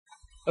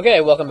Okay,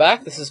 welcome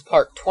back. This is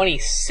part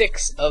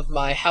 26 of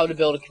my How to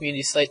Build a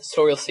Community Site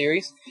tutorial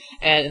series.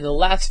 And in the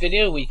last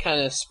video, we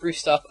kind of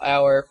spruced up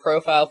our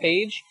profile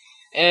page,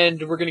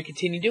 and we're going to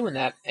continue doing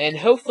that. And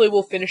hopefully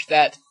we'll finish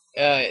that,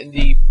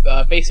 the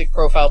basic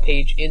profile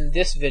page in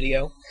this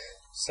video,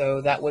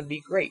 so that would be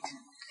great.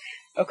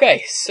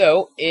 Okay,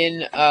 so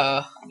in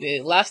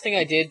the last thing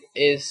I did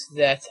is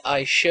that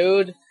I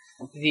showed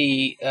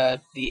the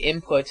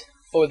input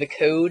for the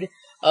code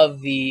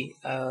of the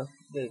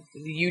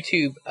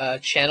YouTube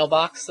channel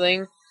box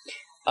thing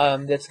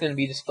that's going to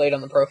be displayed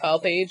on the profile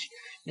page.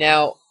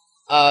 Now,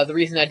 the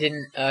reason I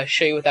didn't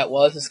show you what that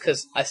was is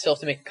because I still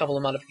have to make a couple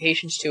of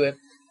modifications to it,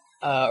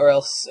 or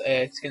else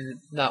it's going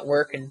to not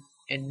work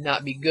and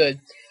not be good.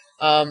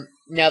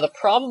 Now, the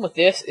problem with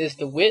this is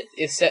the width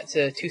is set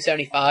to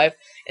 275,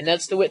 and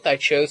that's the width I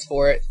chose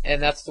for it,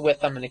 and that's the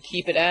width I'm going to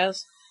keep it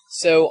as.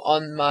 So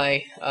on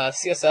my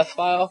CSS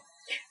file,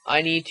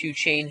 I need to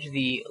change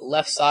the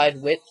left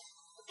side width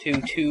to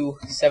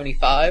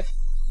 275.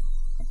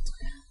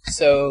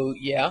 So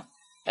yeah,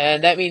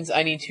 and that means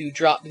I need to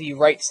drop the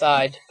right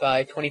side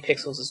by 20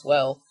 pixels as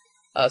well,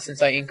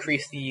 since I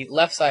increased the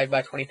left side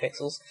by 20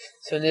 pixels.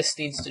 So this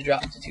needs to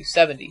drop to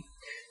 270.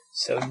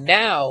 So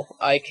now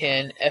I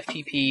can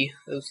FTP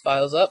those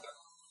files up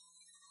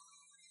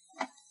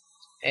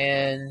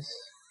and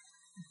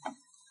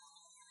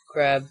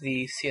grab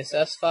the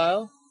CSS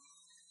file,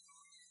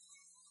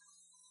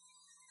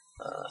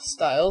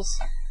 styles,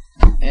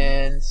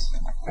 and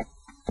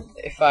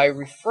if I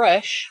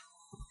refresh,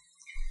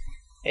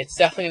 it's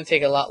definitely going to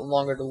take a lot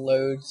longer to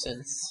load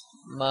since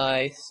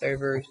my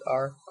servers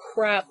are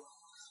crap.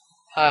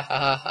 Ha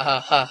ha ha ha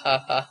ha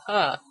ha ha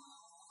ha.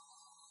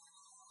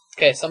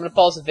 Okay, so I'm going to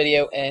pause the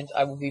video and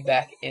I will be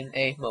back in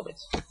a moment.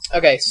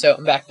 Okay, so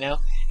I'm back now,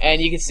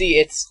 and you can see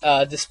it's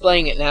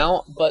displaying it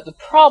now, but the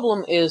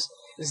problem is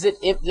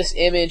that this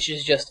image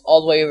is just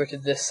all the way over to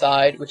this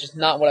side, which is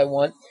not what I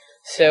want.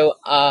 So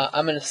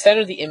I'm going to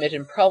center the image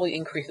and probably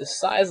increase the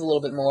size a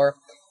little bit more,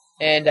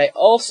 and I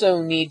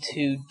also need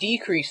to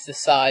decrease the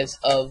size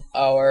of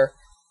our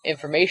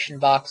information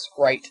box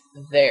right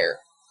there.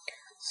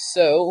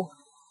 So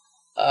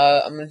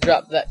I'm going to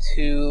drop that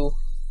to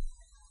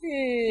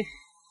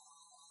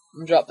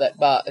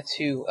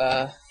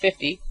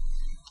 50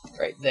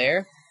 right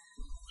there.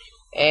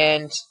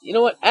 And you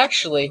know what?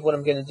 Actually, what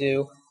I'm going to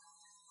do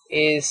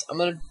is I'm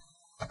going to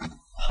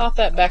pop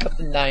that back up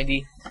to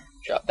 90.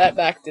 Drop that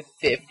back to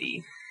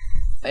 50,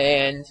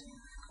 and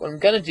what I'm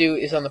going to do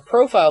is on the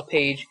profile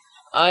page,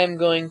 I'm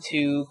going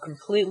to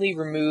completely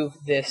remove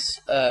this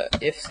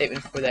if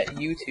statement for that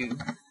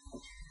YouTube,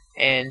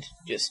 and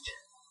just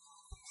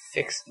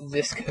fix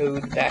this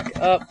code back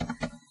up.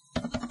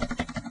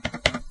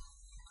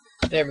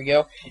 There we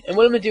go. And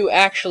what I'm going to do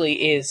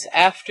actually is,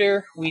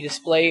 after we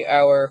display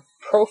our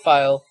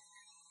profile,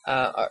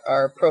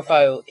 our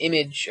profile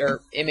image,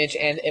 or image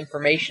and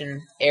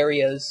information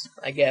areas,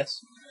 I guess,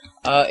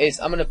 is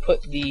I'm going to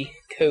put the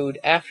code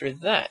after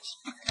that.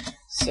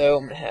 So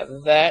I'm going to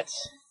have that,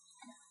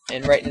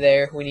 and right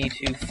there we need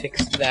to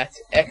fix that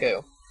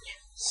echo.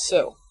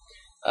 So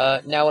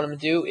now what I'm going to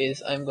do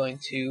is I'm going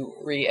to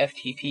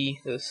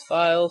re-FTP those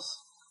files,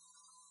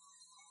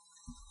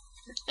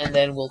 and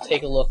then we'll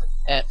take a look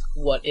at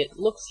what it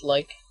looks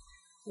like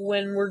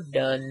when we're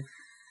done.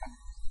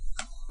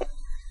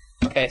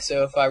 Okay,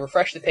 so if I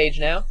refresh the page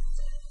now,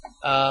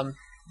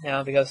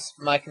 now because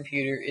my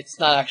computer, it's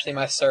not actually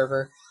my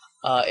server,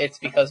 it's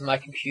because my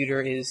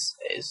computer is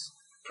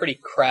pretty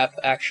crap,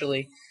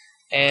 actually,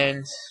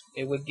 and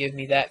it would give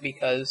me that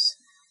because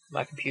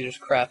my computer's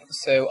crap.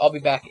 So I'll be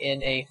back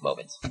in a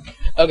moment.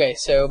 Okay,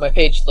 so my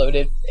page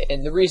loaded,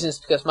 and the reason is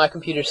because my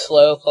computer's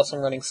slow, plus I'm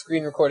running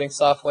screen recording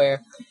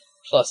software,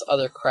 plus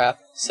other crap,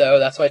 so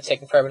that's why it's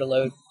taking forever to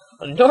load.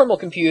 On a normal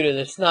computer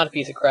that's not a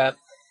piece of crap,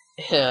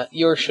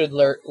 yours should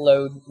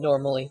load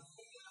normally.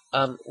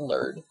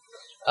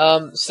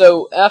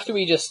 So after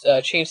we just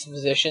change the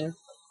position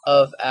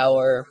of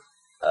our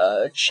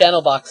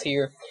channel box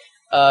here,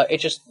 it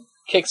just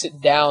kicks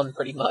it down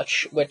pretty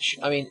much, which,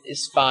 I mean,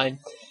 is fine.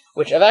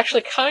 Which I've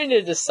actually kind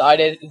of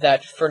decided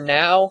that for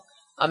now,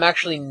 I'm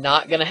actually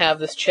not going to have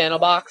this channel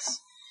box,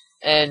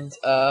 and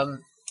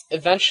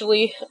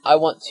eventually I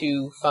want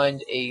to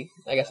find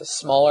I guess a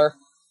smaller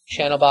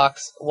channel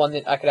box, one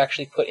that I could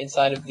actually put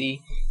inside of the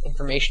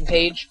information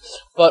page.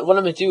 But what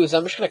I'm going to do is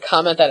I'm just going to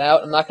comment that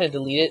out. I'm not going to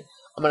delete it.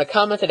 I'm going to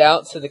comment it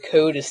out so the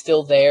code is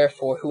still there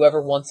for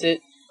whoever wants it.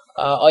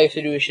 All you have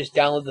to do is just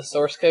download the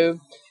source code,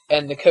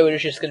 and the code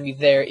is just going to be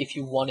there if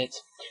you want it.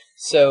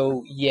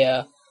 So,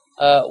 yeah.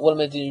 What I'm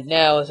going to do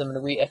now is I'm going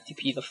to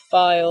re-FTP the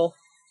file,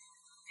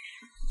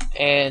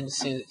 and as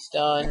soon as it's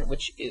done,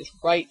 which is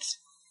right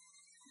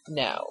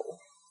now,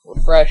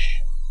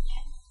 refresh,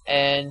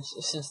 and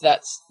since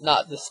that's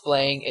not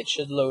displaying, it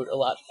should load a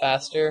lot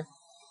faster,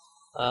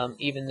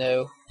 even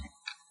though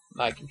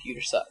my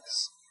computer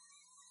sucks.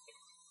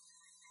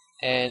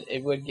 And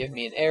it would give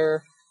me an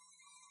error.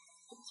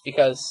 It's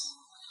because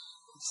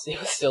it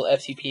was still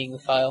FTPing the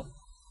file.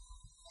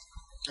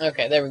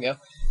 Okay, there we go.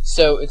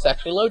 So it's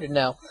actually loaded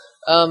now.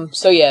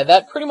 So yeah,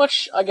 that pretty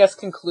much, I guess,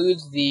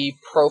 concludes the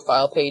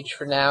profile page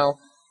for now.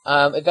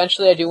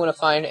 Eventually I do want to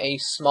find a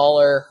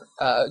smaller,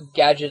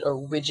 gadget or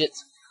widget,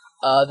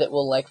 that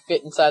will, like,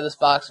 fit inside this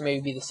box, or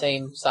maybe be the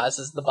same size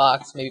as the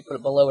box, maybe put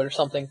it below it or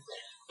something.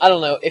 I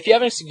don't know. If you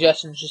have any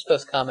suggestions, just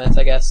post comments,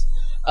 I guess.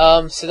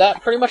 So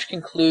that pretty much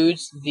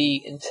concludes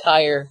the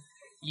entire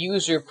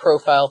user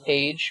profile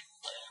page.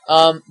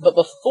 But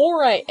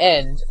before I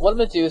end, what I'm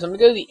going to do is I'm going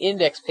to go to the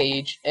index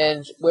page,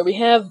 and where we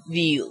have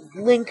the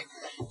link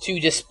to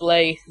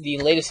display the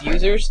latest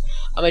users,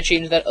 I'm going to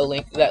change that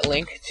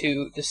link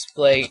to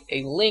display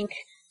a link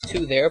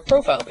to their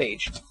profile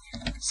page.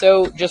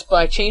 So just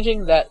by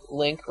changing that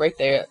link right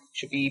there, it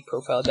should be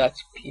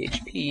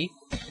profile.php,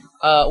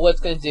 what it's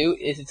going to do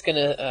is it's going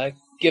to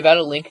give out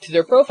a link to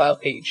their profile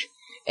page,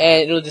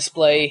 and it'll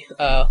display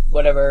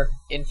whatever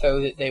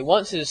info that they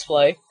want to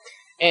display,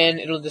 and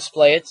it'll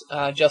display it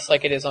just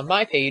like it is on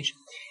my page,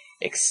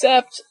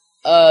 except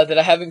that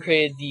I haven't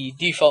created the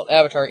default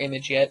avatar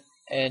image yet,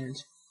 and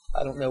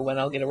I don't know when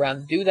I'll get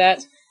around to do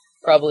that,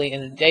 probably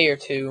in a day or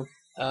two.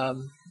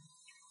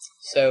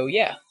 So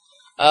yeah.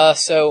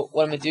 So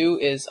what I'm going to do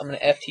is I'm going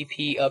to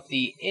FTP up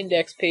the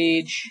index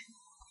page,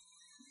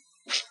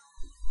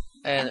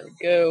 and there we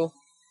go,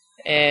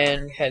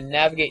 and head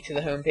navigate to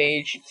the home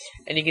page,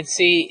 and you can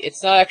see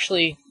it's not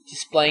actually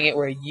displaying it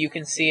where you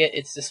can see it,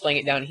 it's displaying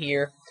it down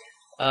here.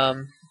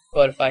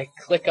 But if I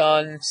click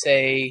on,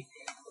 say,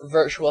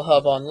 Virtual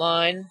Hub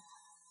Online,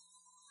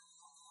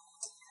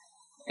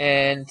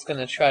 and it's going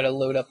to try to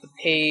load up the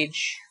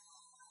page,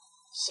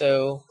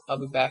 so I'll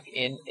be back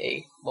in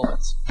a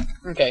moment.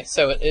 Okay,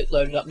 so it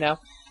loaded up now.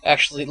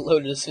 Actually, it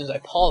loaded as soon as I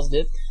paused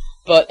it.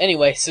 But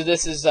anyway, so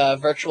this is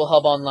Virtual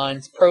Hub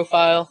Online's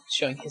profile,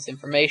 showing his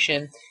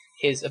information,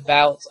 his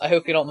about. I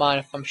hope you don't mind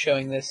if I'm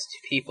showing this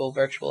to people,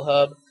 Virtual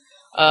Hub.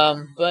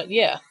 But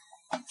yeah,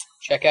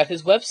 check out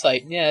his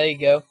website. Yeah, there you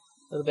go. A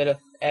little bit of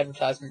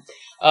advertisement.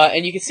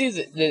 And you can see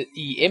that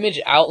the image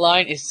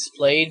outline is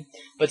displayed,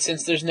 but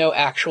since there's no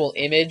actual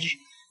image,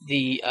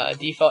 the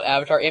default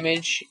avatar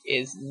image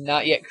is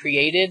not yet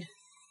created.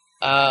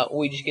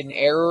 We just get an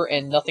error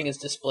and nothing is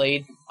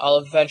displayed. I'll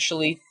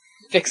eventually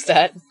fix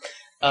that,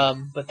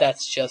 but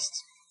that's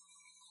just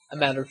a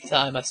matter of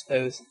time, I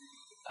suppose.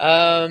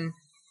 So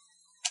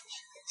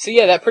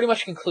yeah, that pretty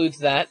much concludes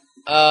that.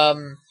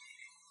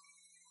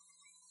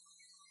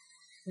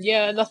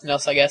 Yeah, nothing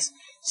else, I guess.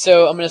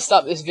 So I'm going to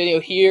stop this video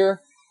here.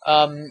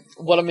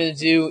 What I'm going to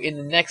do in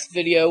the next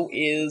video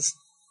is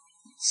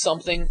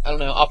something, I don't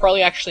know, I'll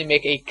probably actually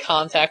make a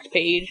contact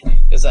page,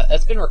 because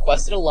that's been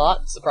requested a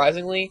lot,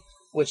 surprisingly,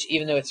 which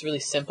even though it's really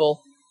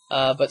simple,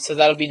 but so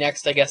that'll be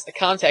next, I guess, the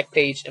contact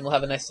page, and we'll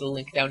have a nice little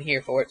link down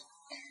here for it.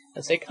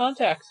 And say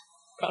contact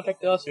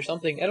us or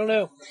something, I don't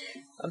know,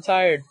 I'm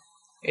tired,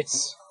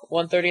 it's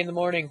 1:30 in the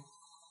morning,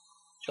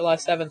 July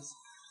 7th.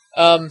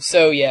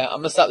 So yeah, I'm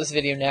gonna stop this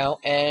video now,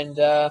 and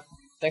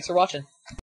thanks for watching.